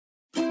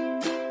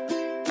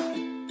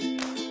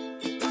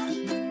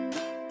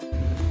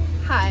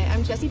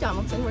I'm Jessi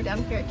Donaldson. We're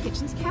down here at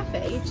Kitchens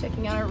Café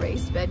checking out our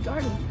raised bed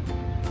garden.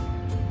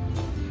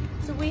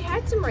 So we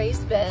had some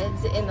raised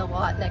beds in the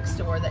lot next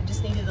door that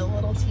just needed a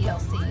little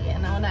TLC,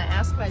 and when I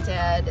asked my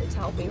dad to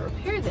help me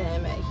repair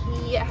them,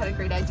 he had a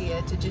great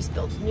idea to just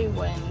build new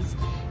ones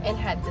and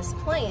had this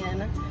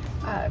plan.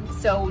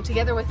 So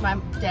together with my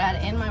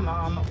dad and my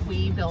mom,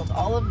 we built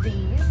all of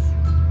these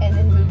and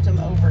then moved them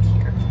over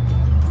here.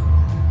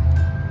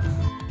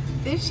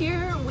 This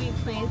year we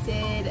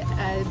planted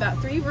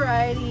about 3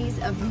 varieties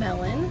of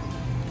melon.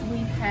 We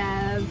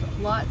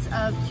have lots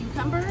of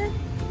cucumber,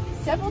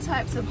 several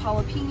types of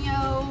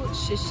jalapeno,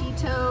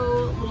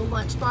 shishito, little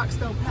lunchbox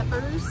bell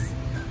peppers,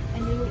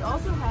 and then we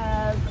also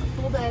have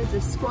full beds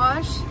of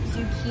squash,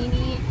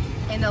 zucchini,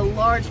 and a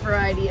large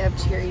variety of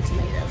cherry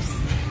tomatoes.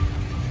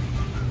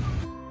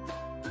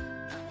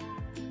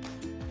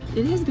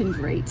 It has been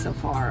great so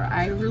far.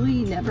 I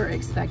really never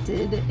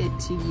expected it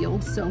to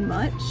yield so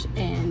much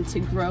and to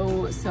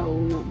grow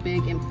so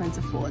big and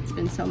plentiful. It's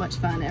been so much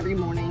fun. Every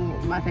morning,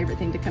 my favorite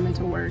thing to come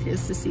into work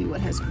is to see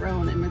what has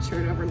grown and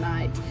matured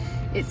overnight.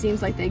 It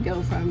seems like they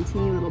go from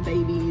teeny little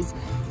babies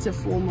to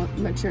full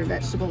mature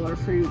vegetable or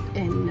fruit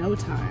in no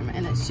time,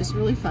 and it's just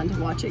really fun to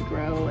watch it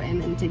grow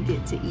and then to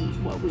get to eat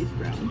what we've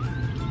grown.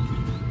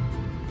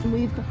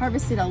 We've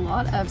harvested a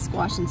lot of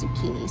squash and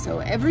zucchini, so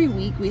every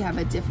week we have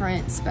a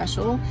different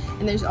special,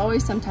 and there's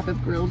always some type of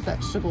grilled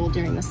vegetable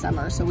during the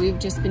summer, so we've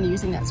just been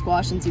using that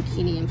squash and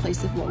zucchini in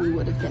place of what we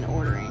would have been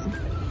ordering.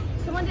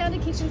 Come on down to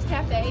Kitchens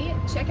Café,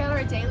 check out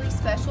our daily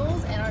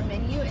specials and our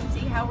menu, and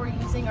see how we're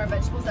using our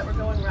vegetables that we're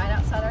growing right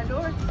outside our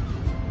door.